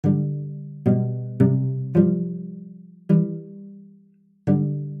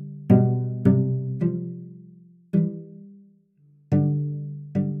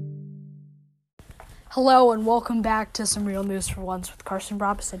Hello and welcome back to Some Real News for Once with Carson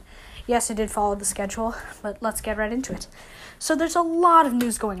Robinson. Yes, I did follow the schedule, but let's get right into it. So there's a lot of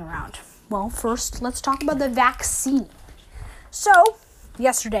news going around. Well, first, let's talk about the vaccine. So,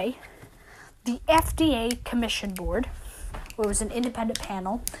 yesterday, the FDA Commission Board, where it was an independent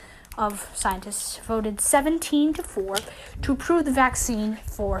panel of scientists, voted 17-4 to approve the vaccine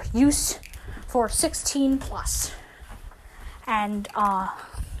for use for 16 plus. And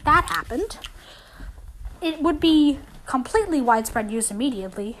that happened. It would be completely widespread use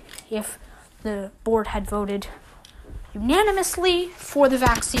immediately if the board had voted unanimously for the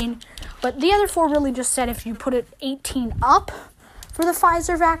vaccine. But the other four really just said if you put it 18 up for the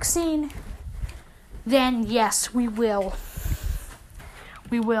Pfizer vaccine, then yes, we will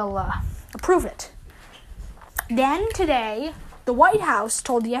approve it. Then today, the White House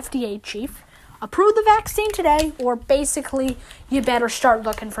told the FDA chief, approve the vaccine today, or basically you better start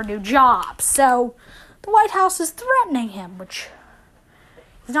looking for new jobs. So the White House is threatening him, which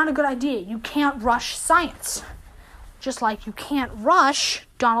is not a good idea. You can't rush science. Just like you can't rush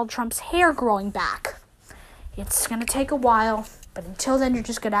Donald Trump's hair growing back. It's going to take a while, but until then you're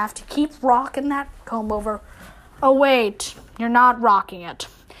just going to have to keep rocking that comb over. Oh wait, you're not rocking it.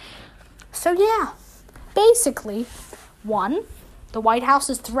 So yeah, basically, one, the White House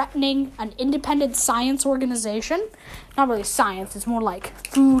is threatening an independent science organization. Not really science, it's more like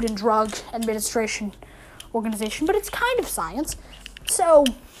Food and Drug Administration organization, but it's kind of science. So,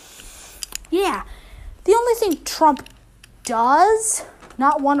 yeah. The only thing Trump does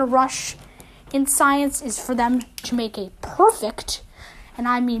not want to rush in science is for them to make a perfect, and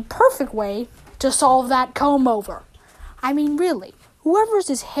I mean perfect way to solve that comb over. I mean, really, whoever's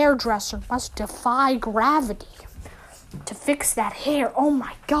his hairdresser must defy gravity to fix that hair. Oh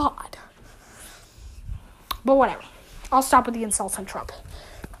my God. But whatever. I'll stop with the insults on Trump.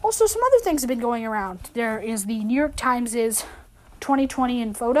 Also, some other things have been going around. There is the New York Times' 2020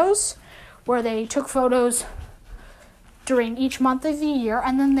 in photos, where they took photos during each month of the year,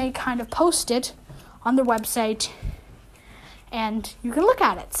 and then they kind of post it on their website, and you can look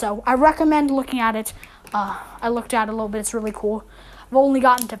at it. So I recommend looking at it. I looked at it a little bit. It's really cool. I've only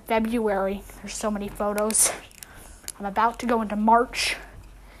gotten to February. There's so many photos. I'm about to go into March,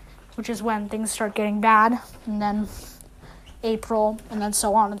 which is when things start getting bad, and then April, and then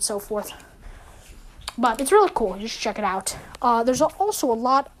so on and so forth. But it's really cool. You should check it out. There's also a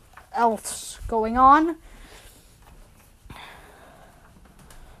lot else going on.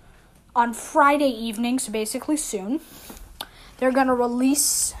 On Friday evening, so basically soon, they're going to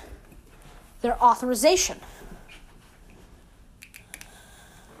release their authorization.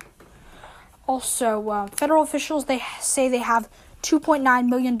 Also, federal officials, they say they have 2.9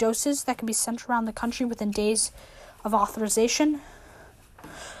 million doses that can be sent around the country within days of authorization.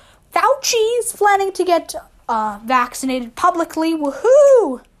 Fauci is planning to get vaccinated publicly,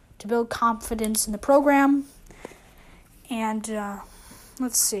 woohoo, to build confidence in the program. And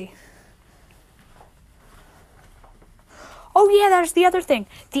let's see. Oh yeah, there's the other thing,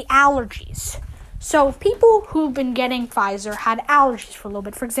 the allergies. So people who've been getting Pfizer had allergies for a little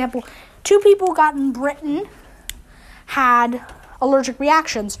bit. For example, 2 people got in Britain had allergic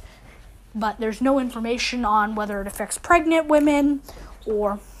reactions, but there's no information on whether it affects pregnant women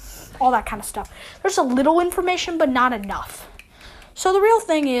or all that kind of stuff. There's a little information, but not enough. So the real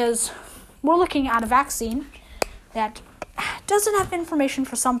thing is, we're looking at a vaccine that doesn't have information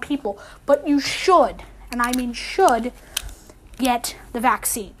for some people, but you should, and I mean should, get the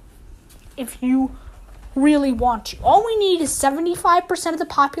vaccine if you really want to. All we need is 75% of the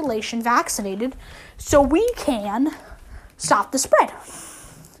population vaccinated so we can stop the spread.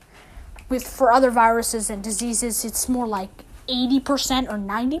 For other viruses and diseases, it's more like 80% or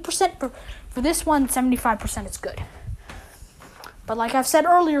 90%. For this one, 75% is good. But like I've said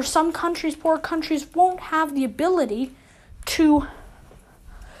earlier, some countries, poor countries, won't have the ability to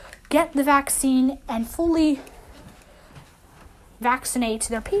get the vaccine and fully vaccinate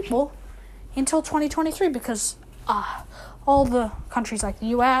their people until 2023 because all the countries like the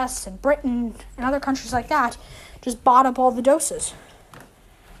US and Britain and other countries like that just bought up all the doses.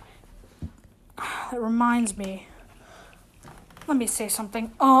 That reminds me. Let me say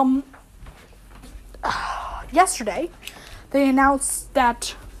something. Yesterday, they announced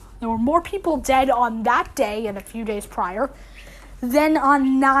that there were more people dead on that day and a few days prior than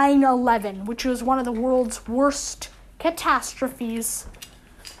on 9/11, which was one of the world's worst catastrophes.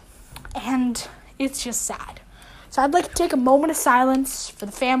 And it's just sad. So I'd like to take a moment of silence for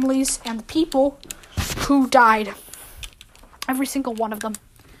the families and the people who died. Every single one of them.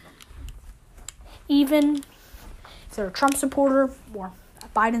 Even if they're a Trump supporter or a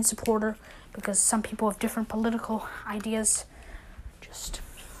Biden supporter, because some people have different political ideas. Just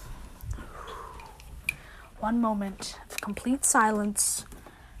one moment of complete silence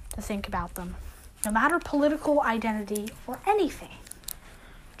to think about them. No matter political identity or anything,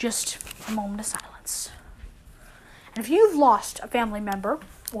 just a moment of silence. And if you've lost a family member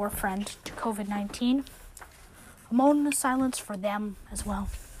or a friend to COVID-19, a moment of silence for them as well.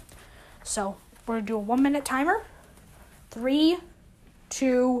 So we're going to do a 1-minute timer. 3,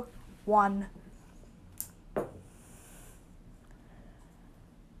 2, 1.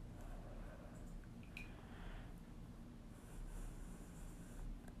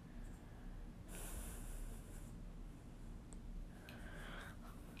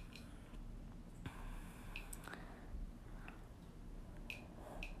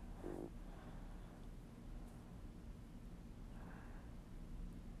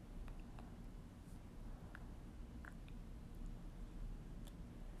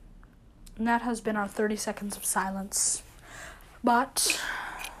 And that has been our 30 seconds of silence. But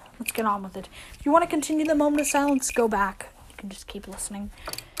let's get on with it. If you want to continue the moment of silence, go back. You can just keep listening.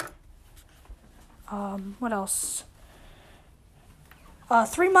 What else?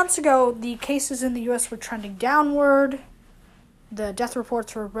 3 months ago, the cases in the U.S. were trending downward. The death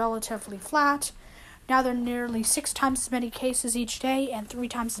reports were relatively flat. Now there are nearly 6 times as many cases each day and 3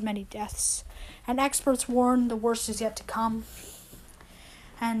 times as many deaths. And experts warn the worst is yet to come.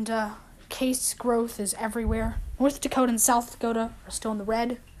 And case growth is everywhere. North Dakota and South Dakota are still in the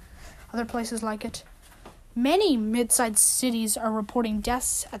red. Other places like it. Many mid-sized cities are reporting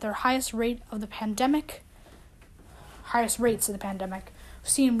deaths at their highest rates of the pandemic. We've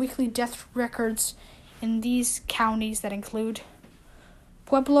seen weekly death records in these counties that include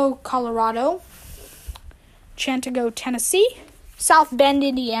Pueblo, Colorado, Chantigo, Tennessee, South Bend,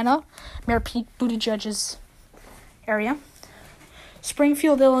 Indiana, Mayor Pete Buttigieg's area,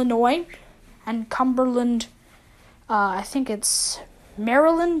 Springfield, Illinois, and Cumberland, I think it's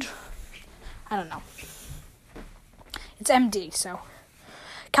Maryland. I don't know. It's MD, so.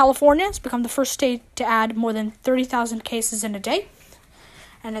 California has become the first state to add more than 30,000 cases in a day,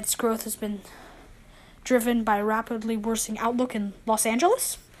 and its growth has been driven by a rapidly worsening outlook in Los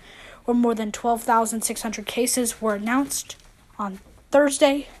Angeles, where more than 12,600 cases were announced on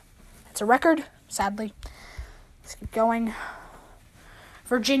Thursday. That's a record, sadly. Let's keep going.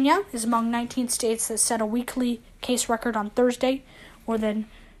 Virginia is among 19 states that set a weekly case record on Thursday. More than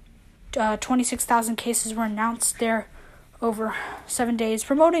 26,000 cases were announced there over 7 days,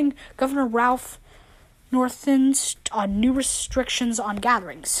 promoting Governor Ralph Northam's new restrictions on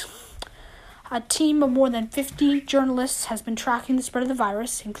gatherings. A team of more than 50 journalists has been tracking the spread of the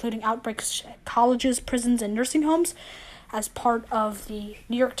virus, including outbreaks at colleges, prisons, and nursing homes, as part of the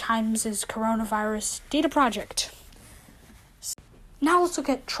New York Times' coronavirus data project. Now let's look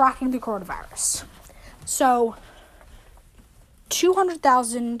at tracking the coronavirus. So,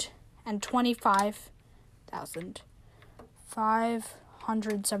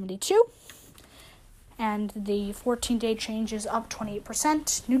 225,572, and the 14-day change is up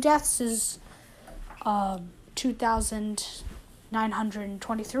 28%. New deaths is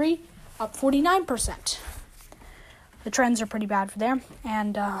 2,923, up 49%. The trends are pretty bad for there,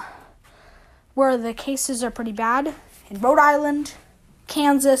 and where the cases are pretty bad, in Rhode Island,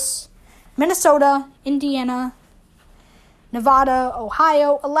 Kansas, Minnesota, Indiana, Nevada,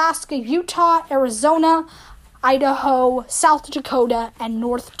 Ohio, Alaska, Utah, Arizona, Idaho, South Dakota, and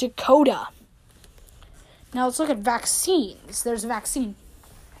North Dakota. Now let's look at vaccines. There's a vaccine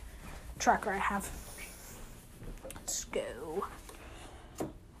tracker I have. Let's go.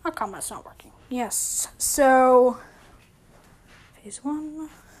 How come it's not working? Yes, so phase 1.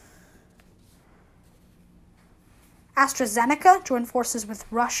 AstraZeneca joined forces with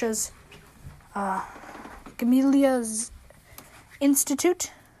Russia's Gamaleya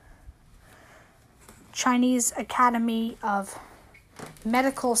Institute, Chinese Academy of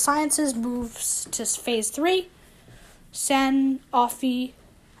Medical Sciences moves to phase 3. Sanofi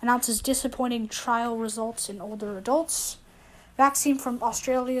announces disappointing trial results in older adults. Vaccine from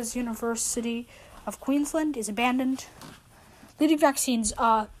Australia's University of Queensland is abandoned. Leading vaccines,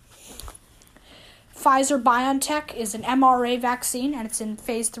 Pfizer-BioNTech is an mRNA vaccine, and it's in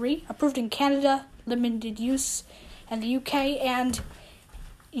phase 3, approved in Canada, limited use in the UK and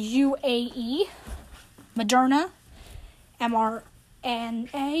UAE. Moderna,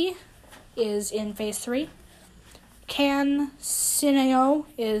 mRNA, is in phase 3. CanSino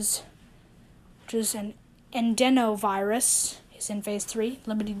which is an adenovirus, is in phase 3,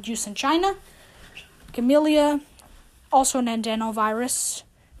 limited use in China. Gamaleya, also an adenovirus,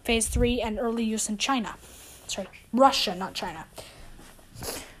 phase 3 and early use in China. Russia, not China.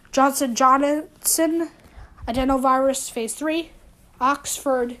 Johnson & Johnson adenovirus phase 3,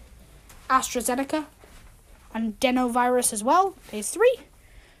 Oxford AstraZeneca adenovirus as well, phase 3,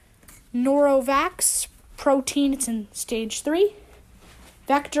 Novavax protein, it's in stage 3,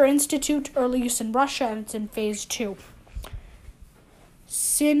 Vector Institute, early use in Russia, and it's in phase 2.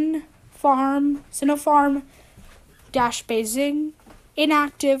 Sinopharm Beijing,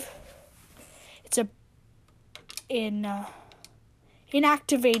 inactive. It's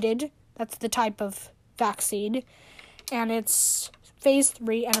inactivated. That's the type of vaccine, and it's phase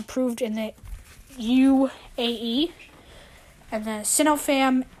 3 and approved in the UAE. And then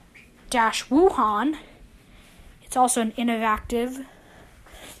Sinopharm Wuhan. It's also an inactive,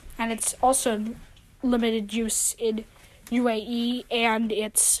 and it's also limited use in UAE, and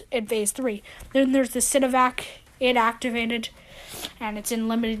it's in phase 3. Then there's the Sinovac inactivated, and it's in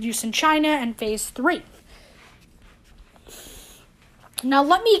limited use in China and phase 3. Now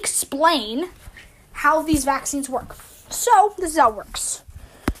let me explain how these vaccines work. So this is how it works.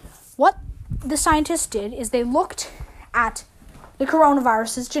 What the scientists did is they looked at the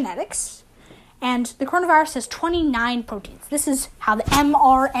coronavirus's genetics, and the coronavirus has 29 proteins. This is how the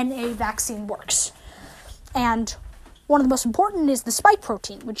mRNA vaccine works. And one of the most important is the spike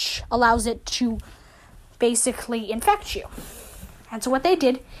protein, which allows it to basically infect you. And so what they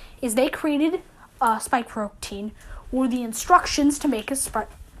did is they created a spike protein, or the instructions to make a spike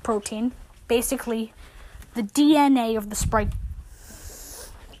protein, basically the DNA of the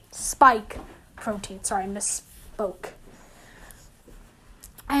spike protein. Sorry, I misspoke.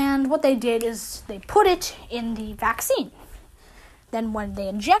 And what they did is they put it in the vaccine. Then when they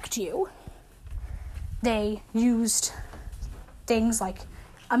inject you, they used things like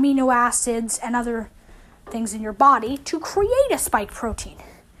amino acids and other things in your body to create a spike protein.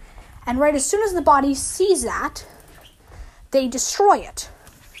 And right as soon as the body sees that, they destroy it.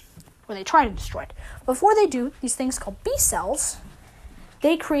 Or they try to destroy it. Before they do, these things called B cells,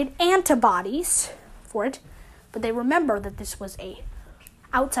 they create antibodies for it, but they remember that this was a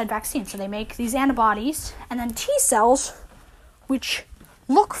outside vaccine. So they make these antibodies, and then T cells, which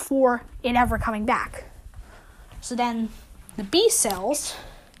look for it ever coming back. So then the B cells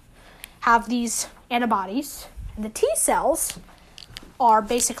have these antibodies, and the T cells are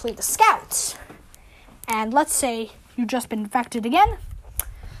basically the scouts. And let's say you've just been infected again,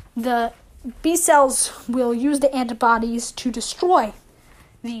 the B cells will use the antibodies to destroy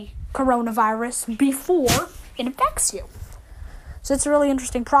the coronavirus before it infects you. So it's a really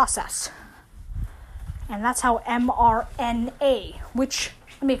interesting process. And that's how mRNA, which,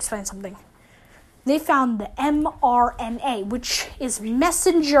 let me explain something. They found the mRNA, which is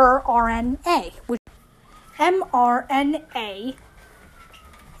messenger RNA. mRNA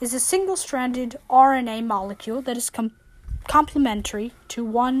is a single-stranded RNA molecule that is complementary to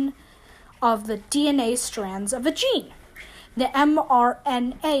one of the DNA strands of a gene. The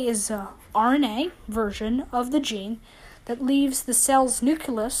mRNA is a RNA version of the gene that leaves the cell's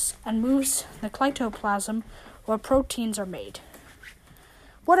nucleus and moves the cytoplasm where proteins are made.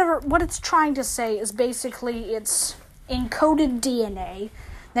 What it's trying to say is basically it's encoded DNA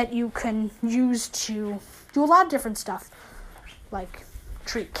that you can use to do a lot of different stuff, like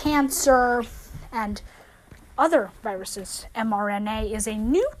treat cancer and other viruses. mRNA is a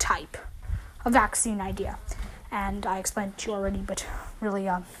new type of vaccine idea, and I explained it to you already, but really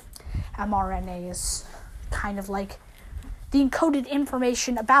mRNA is kind of like the encoded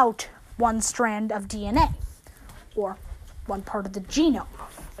information about one strand of DNA, or one part of the genome,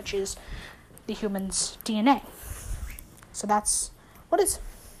 which is the human's DNA. So that's what it is.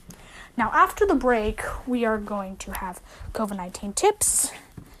 Now, after the break, we are going to have COVID-19 tips.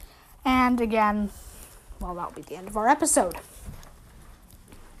 And again, well, that'll be the end of our episode.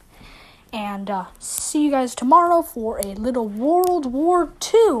 And see you guys tomorrow for a little World War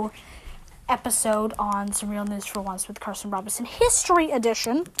II episode on Some Real News for Once with Carson Robinson History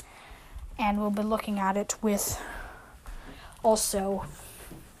Edition. And we'll be looking at it with also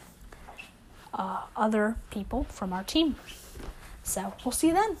other people from our team. So we'll see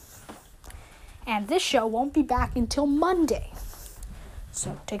you then. And this show won't be back until Monday.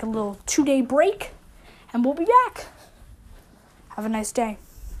 So take a little 2-day break, and we'll be back. Have a nice day.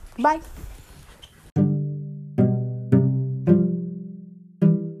 Bye.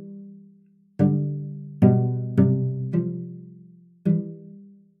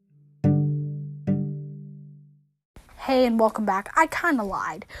 Hey, and welcome back. I kind of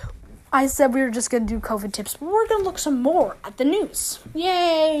lied. I said we were just going to do COVID tips, but we're going to look some more at the news.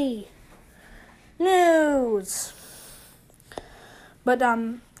 Yay! News! But,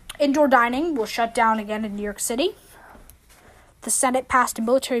 indoor dining will shut down again in New York City. the Senate passed a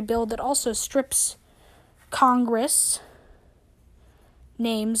military bill that also strips Congress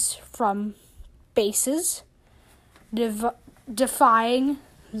names from bases, defying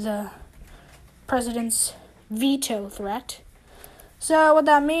the president's veto threat. So what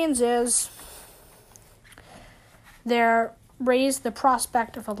that means is they're raised the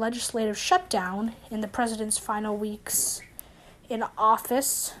prospect of a legislative shutdown in the president's final weeks in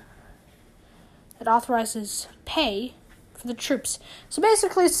office that authorizes pay for the troops. So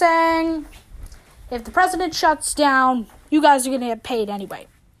basically saying, if the president shuts down, you guys are going to get paid anyway.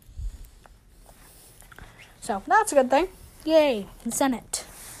 So that's a good thing. Yay, in Senate.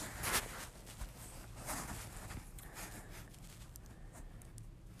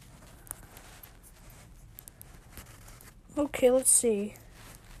 Okay, let's see.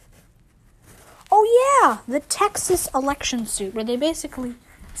 Oh yeah, the Texas election suit, where they basically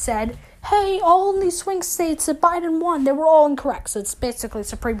said, hey, all these swing states that Biden won, they were all incorrect. So it's basically a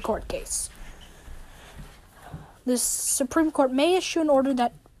Supreme Court case. The Supreme Court may issue an order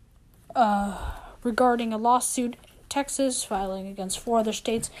that regarding a lawsuit in Texas filing against 4 other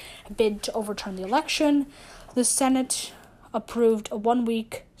states, a bid to overturn the election. The Senate approved a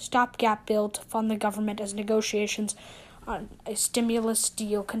 1-week stopgap bill to fund the government as negotiations on a stimulus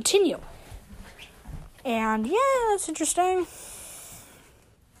deal continue. And yeah, that's interesting.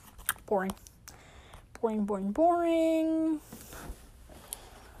 Boring.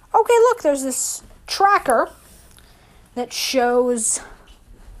 Okay, look, there's this tracker that shows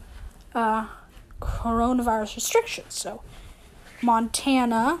coronavirus restrictions. So,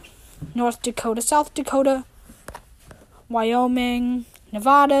 Montana, North Dakota, South Dakota, Wyoming,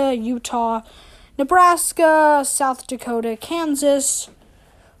 Nevada, Utah, Nebraska, South Dakota, Kansas,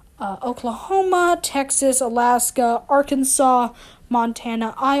 Oklahoma, Texas, Alaska, Arkansas,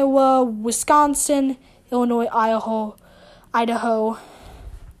 Montana, Iowa, Wisconsin, Illinois, Iowa,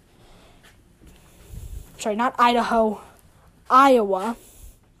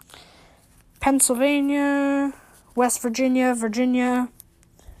 Pennsylvania, West Virginia,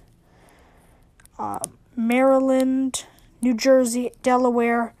 Maryland, New Jersey,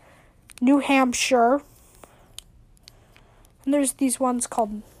 Delaware, New Hampshire. And there's these ones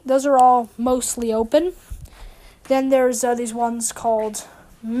called, those are all mostly open. Then there's these ones called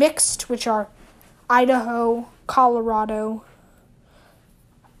mixed, which are Idaho, Colorado,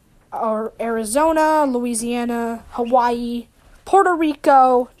 or Arizona, Louisiana, Hawaii, Puerto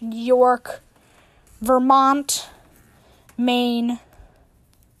Rico, New York, Vermont, Maine.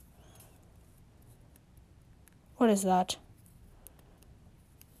 What is that?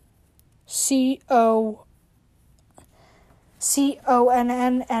 CONN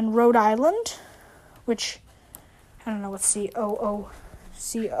and Rhode Island, which I don't know what CONN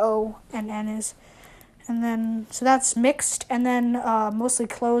is. And then, so that's mixed. And then mostly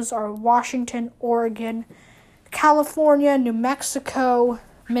closed are Washington, Oregon, California, New Mexico,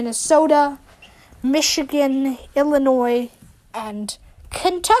 Minnesota, Michigan, Illinois, and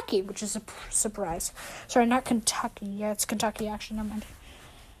Kentucky, which is a surprise. Sorry, not Kentucky. Yeah, it's Kentucky, actually. Never mind.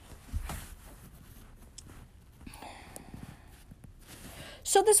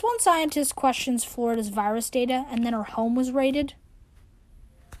 So this one scientist questions Florida's virus data, and then her home was raided.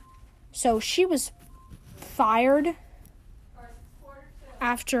 So she was fired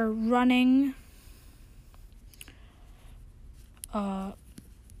after running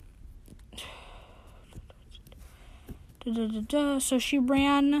So she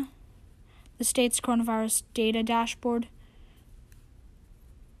ran the state's coronavirus data dashboard.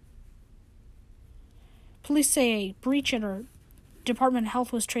 Police say a breach at her Department of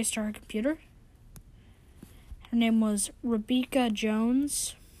Health was traced to her computer. Her name was Rebecca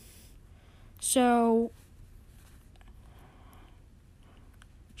Jones. So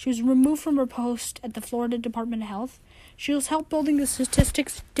she was removed from her post at the Florida Department of Health. She was helped building the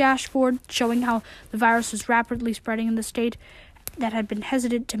statistics dashboard showing how the virus was rapidly spreading in the state that had been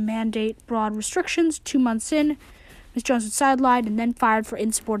hesitant to mandate broad restrictions. 2 months in, Ms. Jones was sidelined and then fired for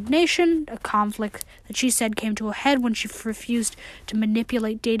insubordination, a conflict that she said came to a head when she refused to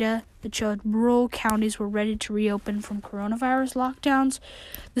manipulate data that showed rural counties were ready to reopen from coronavirus lockdowns.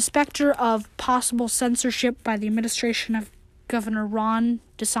 The specter of possible censorship by the administration of Governor Ron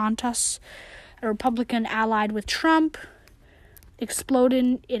DeSantis, a Republican allied with Trump,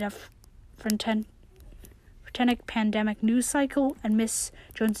 exploded in a frenetic pandemic news cycle, and Miss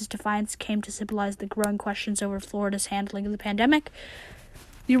Jones's defiance came to symbolize the growing questions over Florida's handling of the pandemic.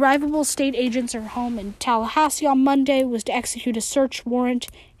 The arrivable state agents at her home in Tallahassee on Monday was to execute a search warrant,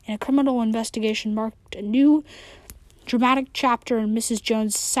 and a criminal investigation marked a new dramatic chapter in Mrs.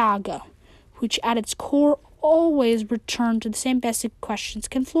 Jones' saga, which at its core always return to the same basic questions.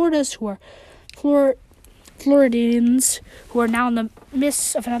 Can Floridians who are now in the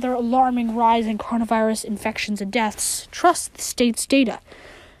midst of another alarming rise in coronavirus infections and deaths trust the state's data?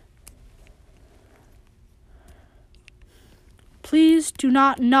 Please do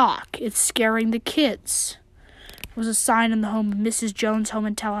not knock. It's scaring the kids. There was a sign in the home of Mrs. Jones' home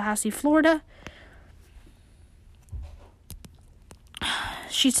in Tallahassee, Florida.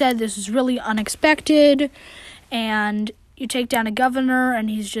 She said this is really unexpected, and you take down a governor, and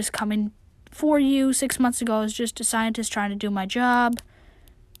he's just coming for you. 6 months ago, I was just a scientist trying to do my job.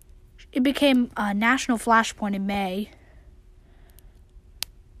 It became a national flashpoint in May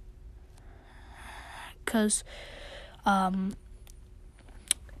because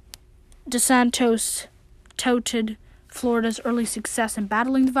DeSantis touted Florida's early success in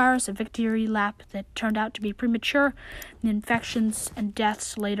battling the virus, a victory lap that turned out to be premature. The infections and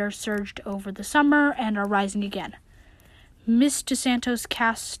deaths later surged over the summer and are rising again. Ms. DeSantis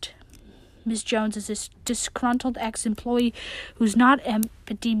cast Ms. Jones as a disgruntled ex-employee who's not an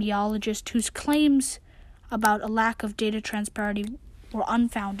epidemiologist, whose claims about a lack of data transparency were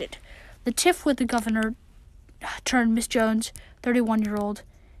unfounded. The tiff with the governor turned Ms. Jones, 31-year-old,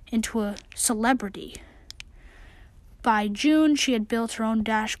 into a celebrity. By June, she had built her own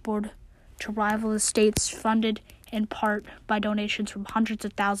dashboard to rival the state's, funded in part by donations from hundreds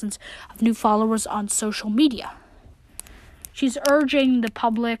of thousands of new followers on social media. She's urging the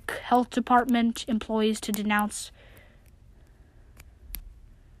public health department employees to denounce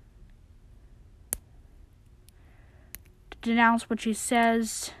what she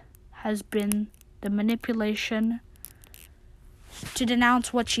says has been the manipulation. To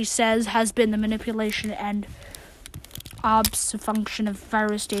denounce what she says has been the manipulation and obfuscation of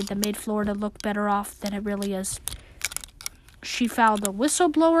virus data that made Florida look better off than it really is. She filed a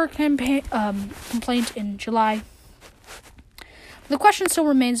whistleblower complaint in July. The question still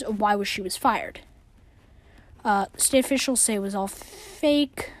remains, why was she fired? State officials say it was all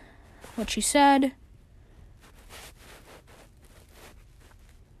fake, what she said.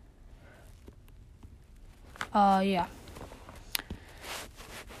 Yeah.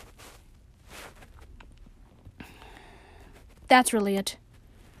 That's really it.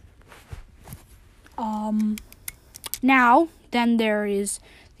 Now, then there is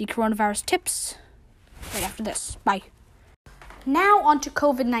the coronavirus tips right after this. Bye. Now on to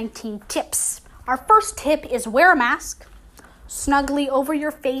COVID-19 tips. Our first tip is wear a mask snugly over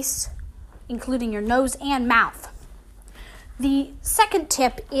your face, including your nose and mouth. The second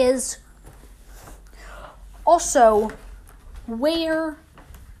tip is also wear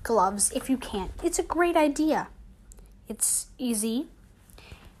gloves if you can. It's a great idea. It's easy,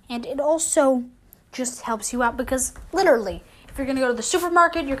 and it also just helps you out because literally, if you're going to go to the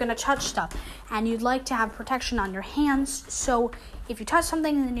supermarket, you're going to touch stuff, and you'd like to have protection on your hands, so if you touch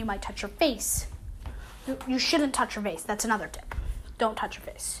something, then you might touch your face. You shouldn't touch your face. That's another tip. Don't touch your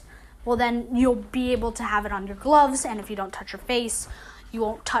face. Well, then you'll be able to have it on your gloves, and if you don't touch your face, you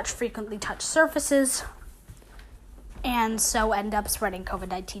won't frequently touch surfaces, and so end up spreading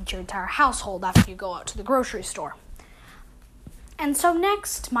COVID-19 to your entire household after you go out to the grocery store. And so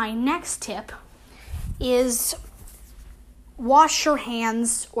my next tip is wash your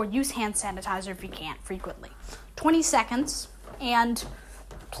hands or use hand sanitizer if you can frequently. 20 seconds, and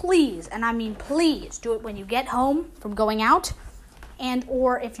please, and I mean please, do it when you get home from going out, and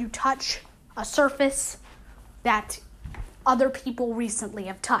or if you touch a surface that other people recently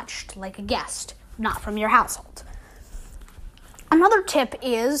have touched, like a guest, not from your household. Another tip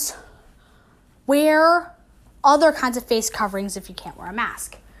is wear other kinds of face coverings if you can't wear a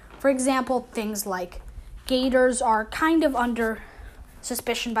mask. For example, things like gaiters are kind of under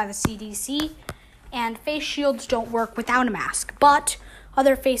suspicion by the CDC, and face shields don't work without a mask, but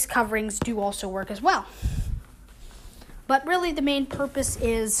other face coverings do also work as well. But really the main purpose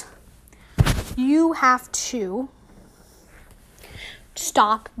is you have to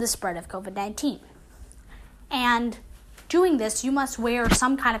stop the spread of COVID-19. And doing this, you must wear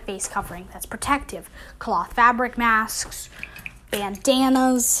some kind of face covering that's protective. Cloth fabric masks,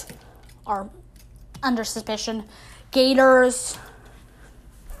 bandanas are under suspicion, gaiters,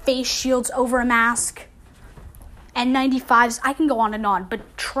 face shields over a mask, N95s. I can go on and on, but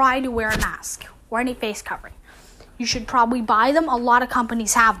try to wear a mask or any face covering. You should probably buy them. A lot of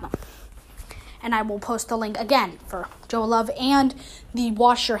companies have them. And I will post a link again for Joe Love and the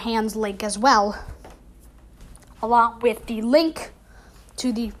wash your hands link as well, along with the link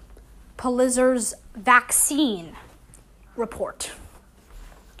to the Pfizer's vaccine report,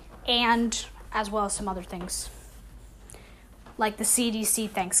 and as well as some other things, like the CDC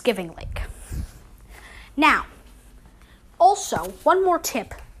Thanksgiving link. Now, also, one more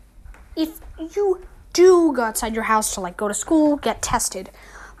tip. If you do go outside your house to go to school, get tested,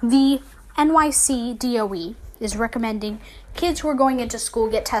 the NYC DOE is recommending kids who are going into school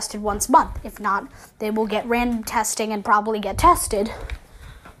get tested once a month. If not, they will get random testing and probably get tested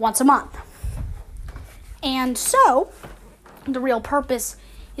once a month. And so, the real purpose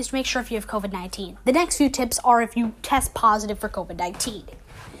is to make sure if you have COVID-19. The next few tips are if you test positive for COVID-19.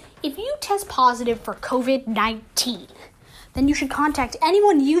 If you test positive for COVID-19, then you should contact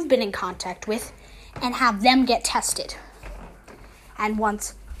anyone you've been in contact with and have them get tested. And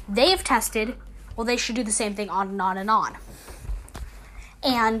once they've tested, well, they should do the same thing on and on and on.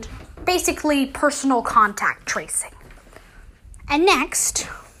 And basically personal contact tracing. And next,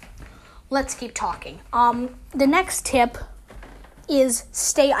 let's keep talking. The next tip is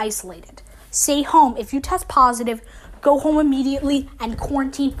stay isolated. Stay home. If you test positive, go home immediately and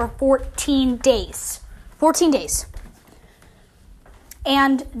quarantine for 14 days. 14 days.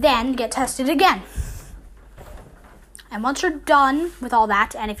 And then get tested again. And once you're done with all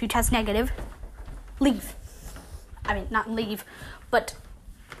that, and if you test negative, leave. I mean, not leave, but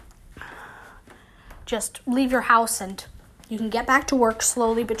just leave your house and you can get back to work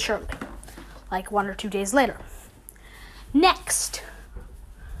slowly but surely, 1 or 2 days later. Next,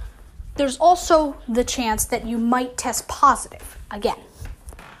 there's also the chance that you might test positive again.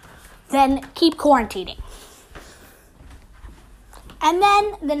 Then keep quarantining. And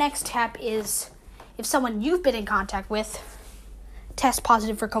then the next step is if someone you've been in contact with tests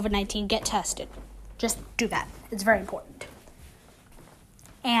positive for COVID-19, get tested. Just do that. It's very important.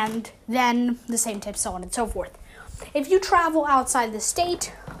 And then the same tips, so on and so forth. If you travel outside the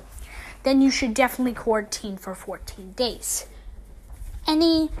state, then you should definitely quarantine for 14 days.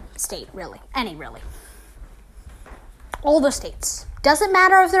 Any state, really. Any, really. All the states. Doesn't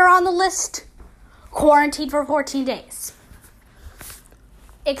matter if they're on the list. Quarantine for 14 days.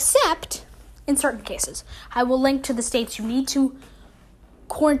 Except in certain cases. I will link to the states you need to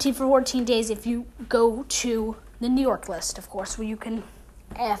quarantine for 14 days if you go to the New York list, of course, where you can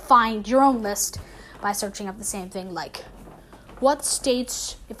find your own list by searching up the same thing, like what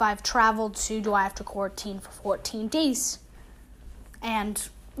states, if I've traveled to, do I have to quarantine for 14 days? And,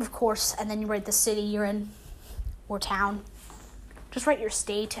 of course, and then you write the city you're in or town. Just write your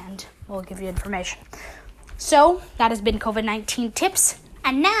state and we'll give you information. So, that has been COVID-19 tips.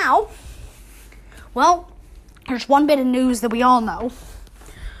 And now, well, there's one bit of news that we all know.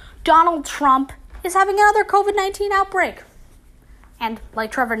 Donald Trump is having another COVID-19 outbreak. And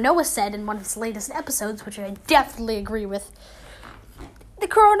like Trevor Noah said in one of his latest episodes, which I definitely agree with, the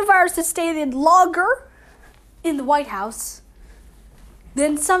coronavirus has stayed longer in the White House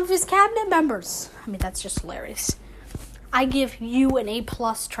than some of his cabinet members. I mean, that's just hilarious. I give you an A+,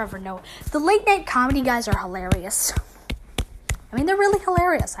 Trevor Noah. The late night comedy guys are hilarious. I mean, they're really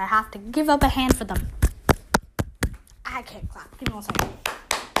hilarious. I have to give up a hand for them. I can't clap. Give me 1 second.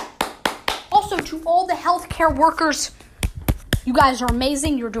 Also, to all the healthcare workers, you guys are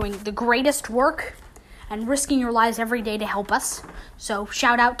amazing. You're doing the greatest work and risking your lives every day to help us. So,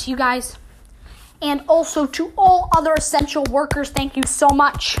 shout out to you guys. And also to all other essential workers, thank you so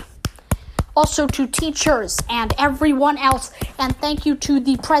much. Also to teachers and everyone else. And thank you to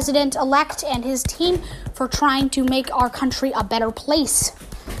the president-elect and his team for trying to make our country a better place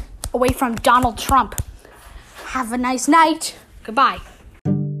away from Donald Trump. Have a nice night. Goodbye.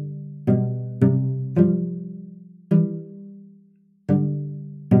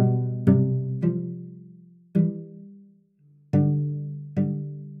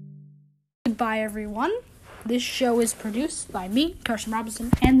 Goodbye, everyone. This show is produced by me, Carson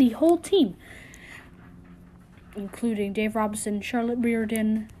Robinson, and the whole team, including Dave Robinson, Charlotte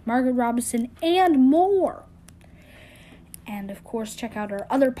Reardon, Margaret Robinson, and more. And, of course, check out our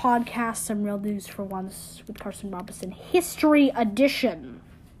other podcast, Some Real News for Once with Carson Robinson, History Edition.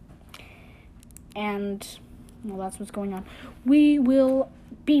 And, well, that's what's going on. We will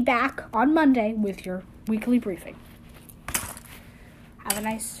be back on Monday with your weekly briefing. Have a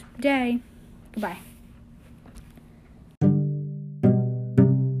nice day. Goodbye.